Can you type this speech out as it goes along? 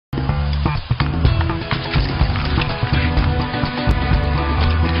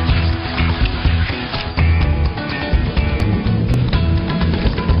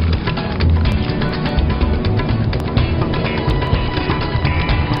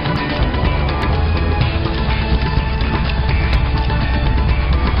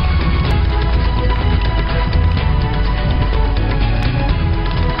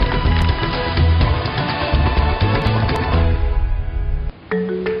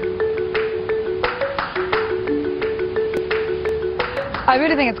I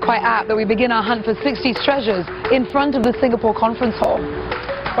really think it's quite apt that we begin our hunt for 60s treasures in front of the Singapore Conference Hall.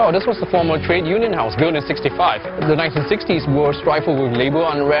 Oh, this was the former trade union house, built in '65. The 1960s were stifled with labor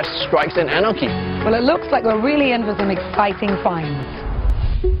unrest, strikes and anarchy. Well, it looks like we're really in for some exciting finds.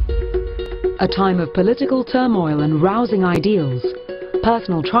 A time of political turmoil and rousing ideals,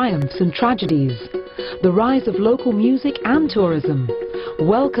 personal triumphs and tragedies, the rise of local music and tourism.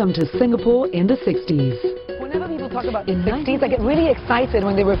 Welcome to Singapore in the 60s. Whenever people talk about the 60s, I get really excited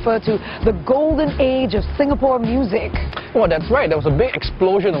when they refer to the golden age of Singapore music. Well, that's right. There was a big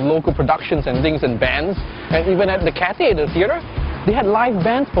explosion of local productions and things and bands. And even at the Cathay, the theatre, they had live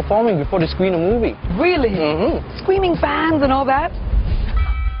bands performing before they screened a movie. Really? Screaming bands and all that?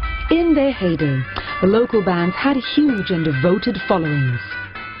 In their heyday, the local bands had huge and devoted followings.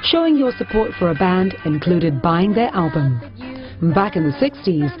 Showing your support for a band included buying their album. Back in the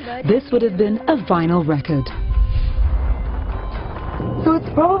 60s, this would have been a vinyl record. So it's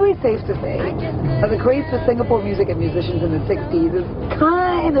probably safe to say that the craze for Singapore music and musicians in the 60s is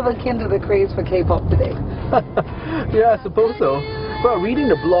kind of akin to the craze for K-pop today. Yeah, I suppose so. Well, reading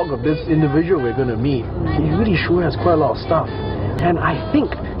the blog of this individual we're going to meet, he really sure has quite a lot of stuff. And I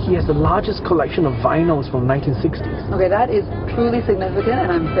think he has the largest collection of vinyls from 1960s. Okay, that is truly significant,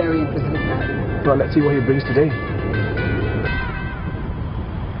 and I'm very interested in that. Well, let's see what he brings today.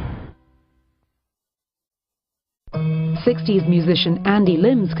 '60s musician Andy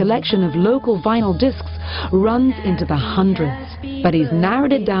Lim's collection of local vinyl discs runs into the hundreds, but he's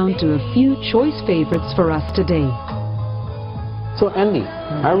narrowed it down to a few choice favorites for us today. So Andy,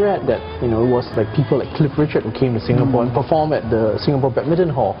 I read that it was like people like Cliff Richard who came to Singapore and performed at the Singapore Badminton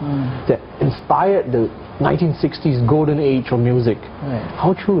Hall that inspired the 1960s golden age of music. Right.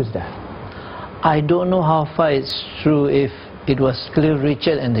 How true is that? I don't know how far it's true if it was Cliff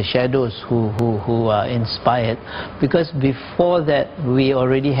Richard and the Shadows who inspired, because before that we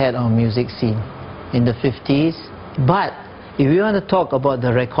already had our music scene in the 50s. But if you want to talk about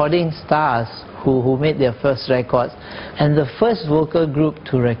the recording stars who made their first records, and the first vocal group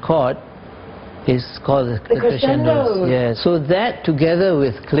to record is called the Crescendos. Yeah. So that together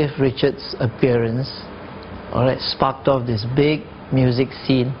with Cliff Richard's appearance, sparked off this big music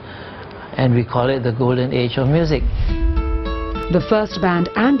scene, and we call it the golden age of music. The first band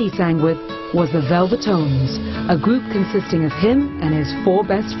Andy sang with was the Velvetones, a group consisting of him and his 4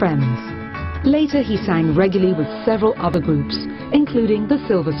 best friends. Later he sang regularly with several other groups, including the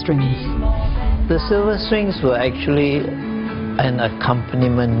Silver Strings. The Silver Strings were actually an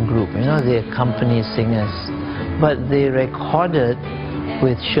accompaniment group, they accompany singers. But they recorded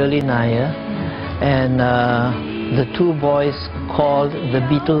with Shirley Nair and the 2 boys called the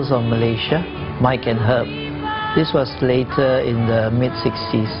Beatles of Malaysia, Mike and Herb. This was later in the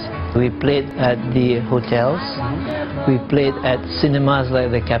mid-60s. We played at the hotels, we played at cinemas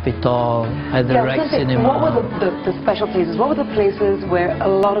like the Capitol, at the Rex Cinema. What were the special places? What were the places where a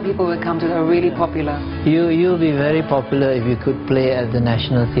lot of people would come to that are really popular? You'll be very popular if you could play at the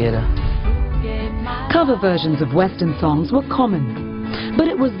National Theatre. Cover versions of Western songs were common, but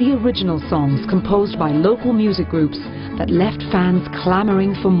it was the original songs composed by local music groups that left fans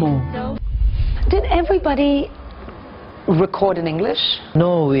clamoring for more. Did everybody record in English?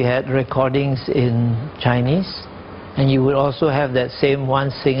 No, we had recordings in Chinese, and you would also have that same one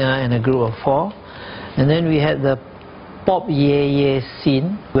singer and a group of 4. And then we had the pop ye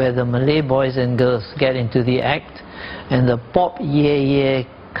scene, where the Malay boys and girls get into the act, and the pop ye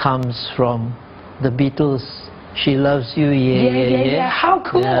comes from the Beatles. She Loves You, yeah. How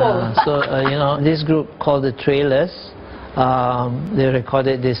cool! Yeah. So this group called the Trailers, they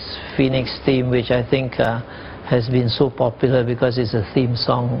recorded this Phoenix theme, which I think has been so popular because it's a theme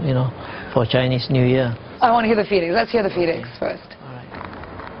song, for Chinese New Year. I want to hear the Phoenix. Let's hear the Phoenix first. All right.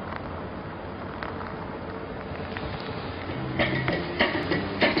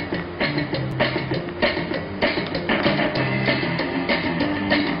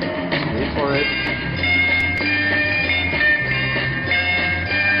 Wait for it.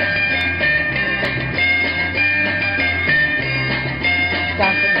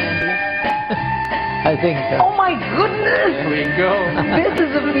 I think. Oh my goodness! There we go. This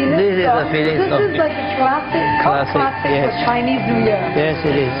is a Phoenix This is song. a Phoenix This song. is like a classic Yes. for Chinese New Year. Yes,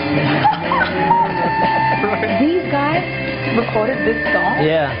 it is. These guys recorded this song?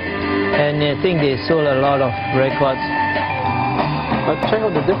 Yeah, and I think they sold a lot of records. But check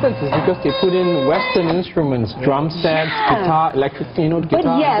out the differences because they put in Western instruments, drum sets, guitar, electric, guitar, But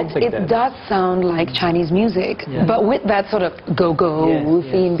yet, things like it that. does sound like Chinese music, but with that sort of go-go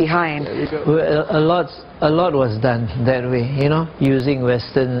theme behind. Well, a lot was done that way, using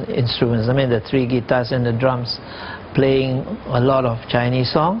Western instruments. I mean, the 3 guitars and the drums. playing a lot of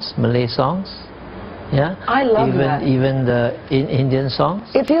Chinese songs, Malay songs. Yeah, I love that. Even the Indian songs.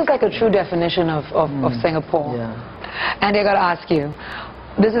 It feels like a true definition of Singapore. Yeah. And I got to ask you,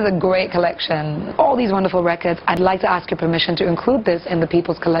 this is a great collection, all these wonderful records. I'd like to ask your permission to include this in the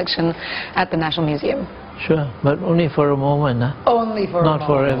People's Collection at the National Museum. Sure, but only for a moment. Only for a moment. Not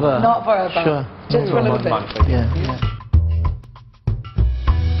forever. Not forever. Sure. Just for a little bit. Yeah.